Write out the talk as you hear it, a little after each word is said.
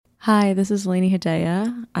Hi, this is Lainey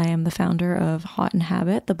Hedaya. I am the founder of Hot and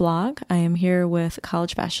Habit, the blog. I am here with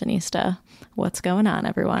College Fashionista. What's going on,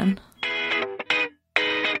 everyone?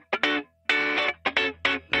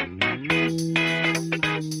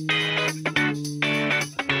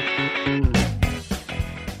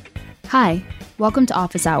 Hi, welcome to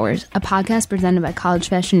Office Hours, a podcast presented by College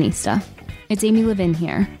Fashionista. It's Amy Levin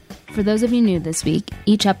here. For those of you new this week,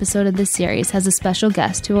 each episode of this series has a special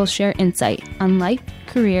guest who will share insight on life,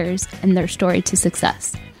 careers, and their story to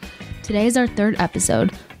success. Today is our third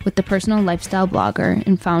episode with the personal lifestyle blogger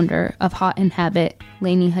and founder of Hot and Habit,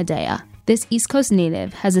 Lainey Hedaya. This East Coast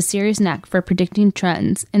native has a serious knack for predicting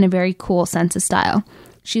trends and a very cool sense of style.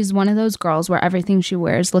 She's one of those girls where everything she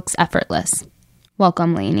wears looks effortless.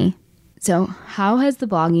 Welcome, Lainey. So, how has the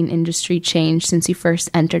blogging industry changed since you first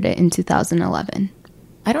entered it in 2011?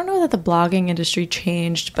 I don't know that the blogging industry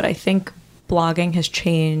changed, but I think blogging has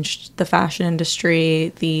changed the fashion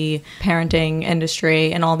industry, the parenting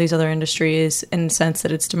industry, and all these other industries in the sense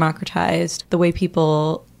that it's democratized the way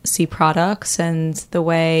people see products and the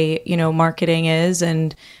way, marketing is.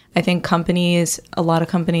 And I think a lot of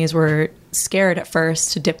companies were scared at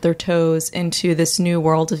first to dip their toes into this new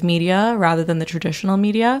world of media rather than the traditional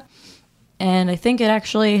media. And I think it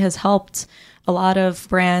actually has helped a lot of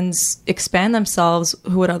brands expand themselves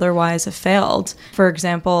who would otherwise have failed. For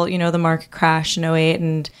example, the market crashed in 2008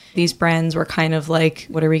 and these brands were kind of like,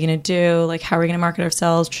 what are we going to do? Like, how are we going to market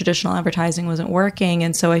ourselves? Traditional advertising wasn't working.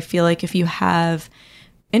 And so I feel like if you have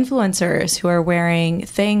influencers who are wearing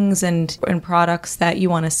things and products that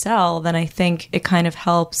you want to sell, then I think it kind of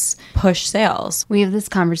helps push sales. We have this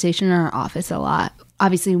conversation in our office a lot.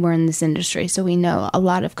 Obviously, we're in this industry, so we know a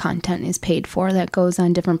lot of content is paid for that goes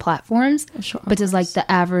on different platforms. Sure, but does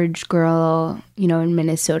the average girl, in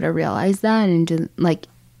Minnesota realize that? And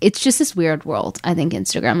it's just this weird world, I think,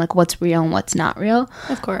 Instagram, what's real and what's not real.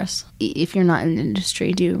 Of course. If you're not in the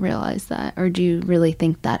industry, do you realize that? Or do you really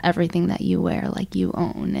think that everything that you wear, you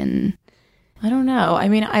own? And I don't know. I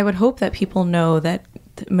mean, I would hope that people know that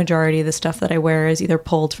the majority of the stuff that I wear is either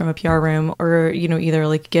pulled from a PR room or,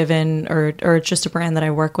 either given or it's just a brand that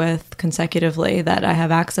I work with consecutively that I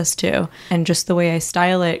have access to. And just the way I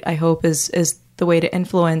style it, I hope is the way to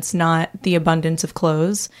influence, not the abundance of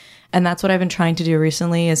clothes. And that's what I've been trying to do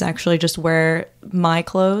recently is actually just wear my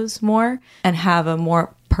clothes more and have a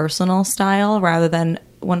more personal style rather than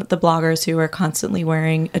one of the bloggers who are constantly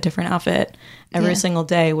wearing a different outfit every single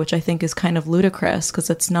day, which I think is kind of ludicrous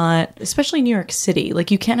because it's not, especially New York City.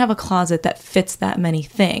 You can't have a closet that fits that many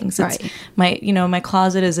things. It's my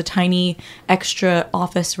closet is a tiny extra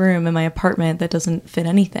office room in my apartment that doesn't fit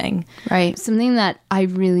anything. Right. Something that I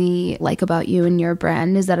really like about you and your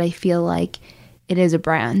brand is that I feel like it is a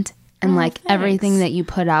brand. And everything that you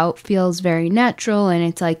put out feels very natural and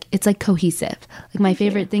it's cohesive. My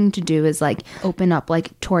favorite thing to do is open up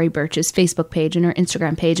Tory Burch's Facebook page and her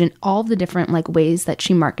Instagram page and all the different ways that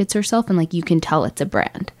she markets herself and you can tell it's a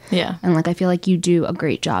brand. Yeah. And I feel like you do a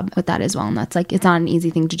great job with that as well. And that's it's not an easy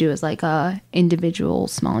thing to do as a individual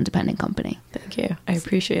small independent company. Thank you. I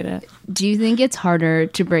appreciate it. Do you think it's harder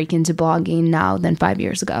to break into blogging now than 5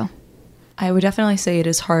 years ago? I would definitely say it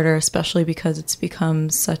is harder, especially because it's become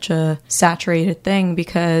such a saturated thing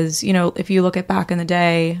because, if you look at back in the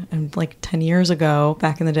day and 10 years ago,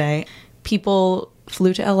 back in the day, people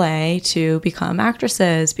flew to LA to become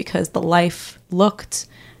actresses because the life looked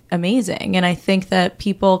amazing. And I think that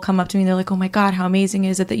people come up to me and they're like, oh my God, how amazing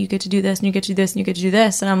is it that you get to do this and you get to do this and you get to do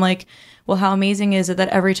this? And I'm like, well, how amazing is it that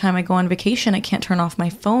every time I go on vacation, I can't turn off my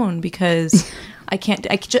phone because I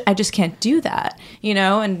just can't do that,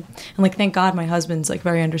 and thank God my husband's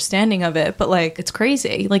very understanding of it, but it's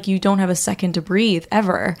crazy. You don't have a second to breathe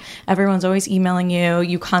ever. Everyone's always emailing you.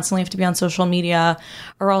 You constantly have to be on social media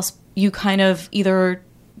or else you kind of either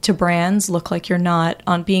to brands look like you're not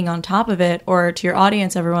on being on top of it, or to your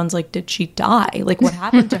audience, everyone's like, did she die? What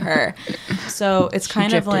happened to her? So it's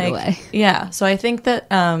kind of away. Yeah. So I think that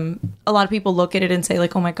a lot of people look at it and say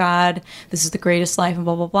oh my God, this is the greatest life and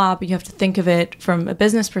blah, blah, blah. But you have to think of it from a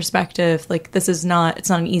business perspective. It's not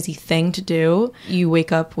an easy thing to do. You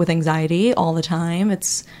wake up with anxiety all the time.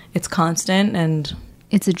 It's constant and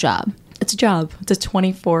it's a job. It's a job. It's a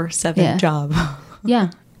 24/7 job. Yeah.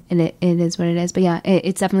 And it is what it is. But yeah,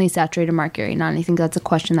 it's definitely a saturated market right now. And I think that's a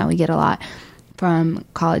question that we get a lot from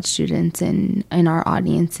college students and in our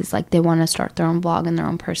audience is they want to start their own blog and their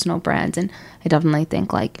own personal brands. And I definitely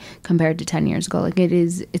think compared to 10 years ago,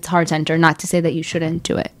 it's hard to enter. Not to say that you shouldn't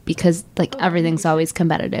do it because everything's always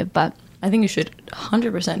competitive, but I think you should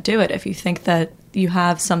 100% do it if you think that you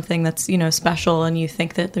have something that's, special, and you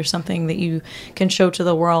think that there's something that you can show to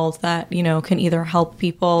the world that, can either help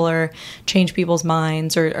people or change people's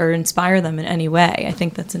minds or inspire them in any way. I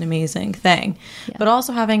think that's an amazing thing. Yeah. But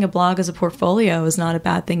also having a blog as a portfolio is not a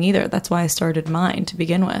bad thing either. That's why I started mine to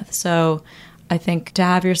begin with. So I think to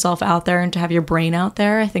have yourself out there and to have your brain out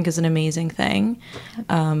there, I think is an amazing thing,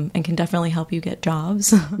 and can definitely help you get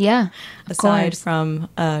jobs. Yeah, aside from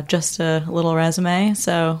just a little resume.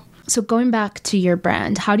 So going back to your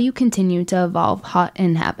brand, how do you continue to evolve Hot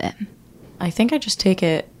in Habit? I think I just take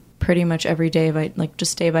it pretty much every day,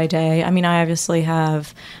 just day by day. I mean, I obviously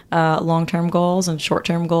have long-term goals and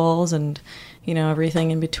short-term goals and,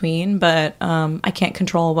 everything in between. But I can't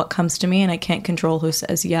control what comes to me, and I can't control who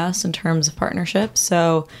says yes in terms of partnerships.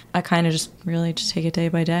 So I kind of just take it day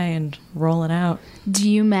by day and roll it out. Do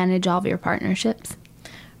you manage all of your partnerships?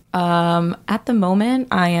 At the moment,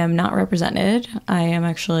 I am not represented. I am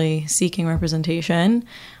actually seeking representation.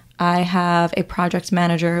 I have a project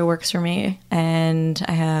manager who works for me, and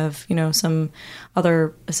I have, some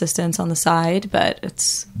other assistants on the side, but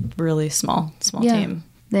it's really small team.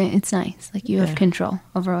 It's nice. Like you have control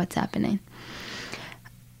over what's happening.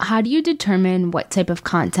 How do you determine what type of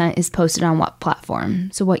content is posted on what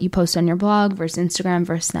platform? So what you post on your blog versus Instagram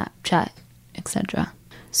versus Snapchat, etc.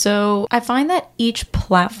 So I find that each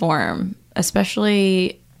platform,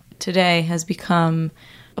 especially today, has become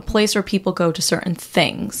a place where people go to certain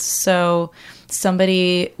things. So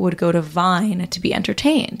somebody would go to Vine to be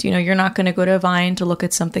entertained. You're not going to go to Vine to look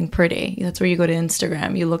at something pretty. That's where you go to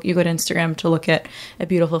Instagram. You go to Instagram to look at a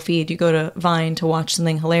beautiful feed. You go to Vine to watch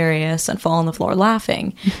something hilarious and fall on the floor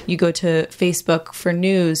laughing. You go to Facebook for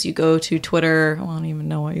news. You go to Twitter. Well, I don't even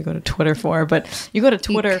know what you go to Twitter for, but you go to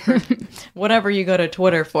Twitter for whatever you go to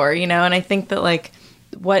Twitter for, and I think that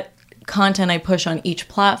what content I push on each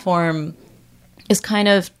platform is kind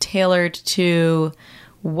of tailored to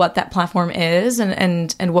what that platform is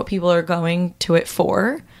and what people are going to it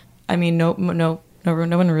for. I mean, no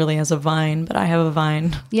one really has a Vine, but I have a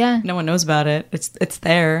Vine. Yeah. No one knows about it. It's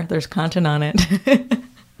there. There's content on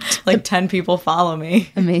it. 10 people follow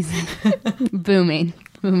me. Amazing. Booming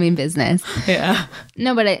business. Yeah.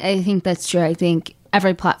 No, but I think that's true. I think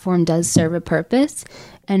every platform does serve a purpose.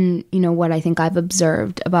 And, what I think I've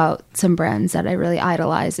observed about some brands that I really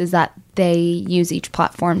idolize is that they use each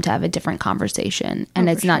platform to have a different conversation. And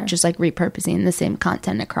it's not just repurposing the same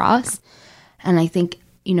content across. And I think,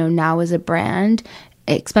 now as a brand,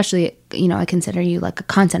 especially, I consider you like a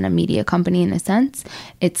content and media company in a sense.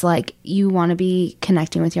 It's like you want to be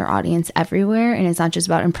connecting with your audience everywhere. And it's not just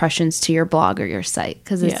about impressions to your blog or your site,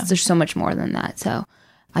 because there's so much more than that. So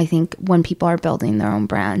I think when people are building their own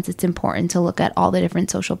brands, it's important to look at all the different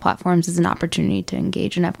social platforms as an opportunity to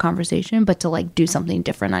engage and have conversation, but to do something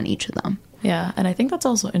different on each of them. Yeah, and I think that's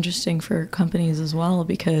also interesting for companies as well,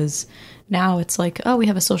 because now it's we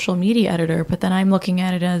have a social media editor, but then I'm looking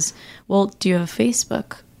at it as, well, do you have a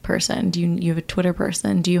Facebook person? Do you have a Twitter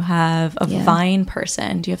person? Do you have a Vine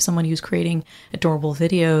person? Do you have someone who's creating adorable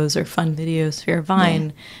videos or fun videos for your Vine?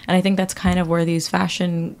 Yeah. And I think that's kind of where these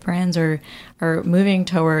fashion brands are moving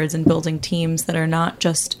towards, and building teams that are not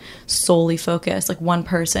just solely focused, one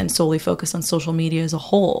person solely focused on social media as a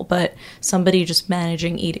whole, but somebody just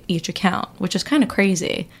managing each account, which is kind of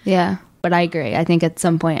crazy. Yeah, but I agree. I think at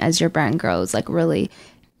some point as your brand grows, really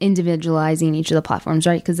individualizing each of the platforms,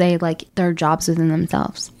 right? Because they their jobs within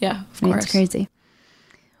themselves. Yeah, of course. It's crazy.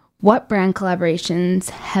 What brand collaborations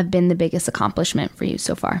have been the biggest accomplishment for you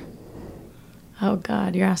so far? Oh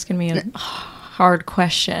God, you're asking me a hard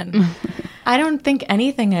question. I don't think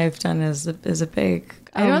anything I've done is a big.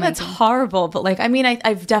 I know that's horrible, but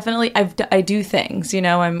I do things.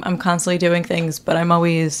 I'm constantly doing things, but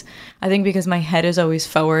I think because my head is always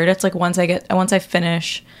forward. It's once I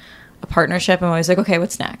finish a partnership, I'm always okay,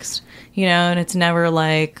 what's next? And it's never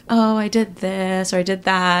oh, I did this or I did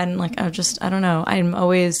that, and I don't know. I'm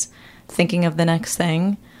always thinking of the next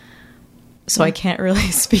thing, so I can't really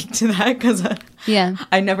speak to that because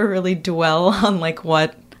I never really dwell on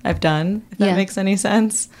what I've done. If that makes any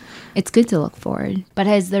sense. It's good to look forward. But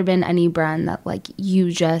has there been any brand that you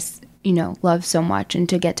just love so much, and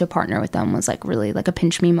to get to partner with them was really a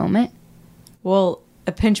pinch me moment? Well,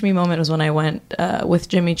 a pinch me moment was when I went with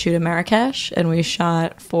Jimmy Choo to Marrakesh, and we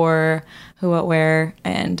shot for Who What Wear,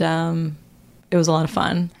 and it was a lot of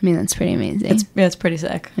fun. I mean, that's pretty amazing. It's pretty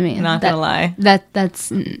sick. I mean, not gonna lie. That's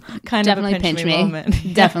kind definitely of a pinch me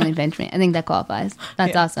moment. Definitely pinch me. I think that qualifies.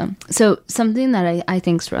 That's awesome. So something that I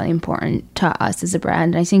think is really important to us as a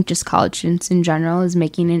brand, and I think just college students in general, is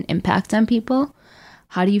making an impact on people.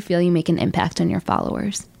 How do you feel you make an impact on your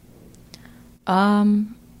followers?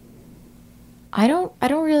 I don't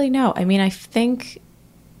really know. I mean, I think,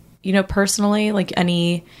 personally, like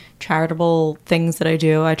any charitable things that I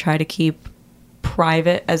do, I try to keep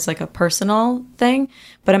private as like a personal thing.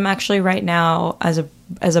 But I'm actually right now as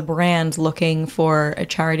a brand looking for a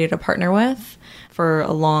charity to partner with for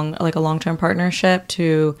a long-term partnership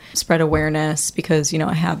to spread awareness, because,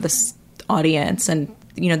 I have this audience, and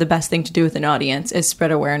the best thing to do with an audience is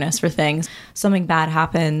spread awareness for things. Something bad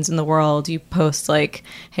happens in the world, you post like,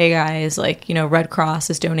 hey guys, like, Red Cross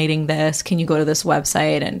is donating this, can you go to this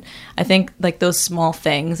website? And I think like those small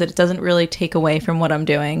things, that it doesn't really take away from what I'm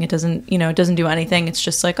doing. It doesn't do anything. It's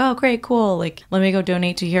just like, oh great, cool, like let me go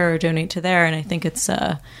donate to here or donate to there. And I think it's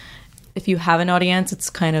if you have an audience,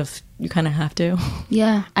 it's you kind of have to.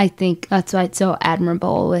 Yeah, I think that's why it's so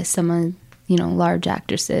admirable with someone, large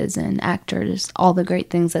actresses and actors, all the great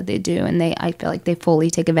things that they do. And I feel like they fully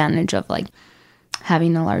take advantage of like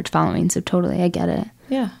having a large following. So totally, I get it.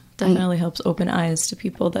 Yeah, definitely helps open eyes to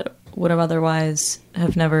people that would have otherwise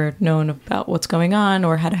have never known about what's going on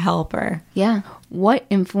or how to help. Or yeah. What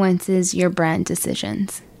influences your brand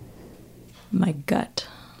decisions? My gut.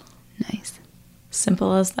 Nice.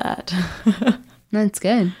 Simple as that. That's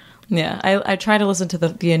good. Yeah, I try to listen to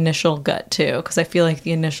the initial gut too, because I feel like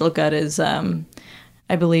the initial gut is,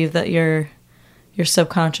 I believe that your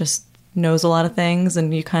subconscious knows a lot of things,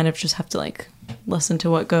 and you kind of just have to like listen to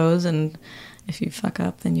what goes, and if you fuck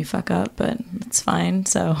up, then you fuck up, but it's fine.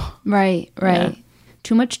 So right. Yeah.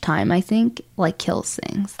 Too much time, I think, like kills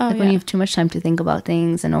things. When you have too much time to think about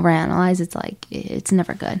things and overanalyze, it's like, it's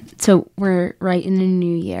never good. So we're right in a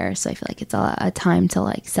new year, so I feel like it's a time to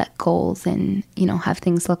like set goals and, have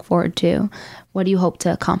things to look forward to. What do you hope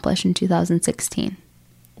to accomplish in 2016?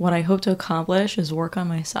 What I hope to accomplish is work on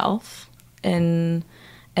myself and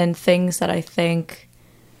things that I think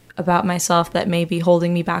about myself that may be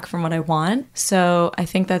holding me back from what I want. So I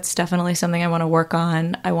think that's definitely something I want to work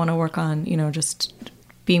on. I want to work on, just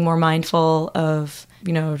being more mindful of,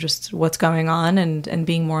 just what's going on and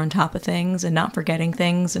being more on top of things and not forgetting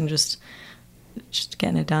things and just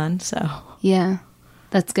getting it done. So yeah,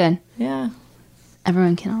 that's good. Yeah.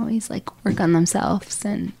 Everyone can always like work on themselves.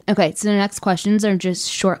 And okay, so the next questions are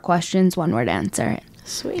just short questions, one word answer.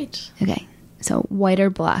 Sweet. Okay. So white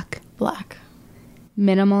or black? Black.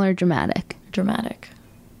 Minimal or dramatic? Dramatic.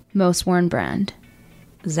 Most worn brand?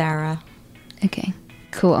 Zara. Okay,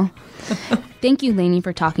 cool. Thank you, Lainey,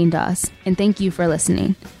 for talking to us, and thank you for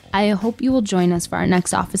listening. I hope you will join us for our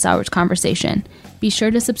next Office Hours conversation. Be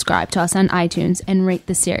sure to subscribe to us on iTunes and rate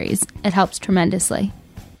the series. It helps tremendously.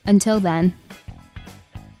 Until then,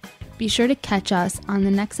 be sure to catch us on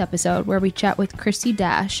the next episode where we chat with Christy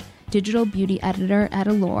Dash, digital beauty editor at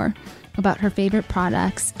Allure, about her favorite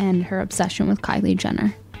products and her obsession with Kylie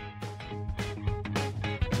Jenner.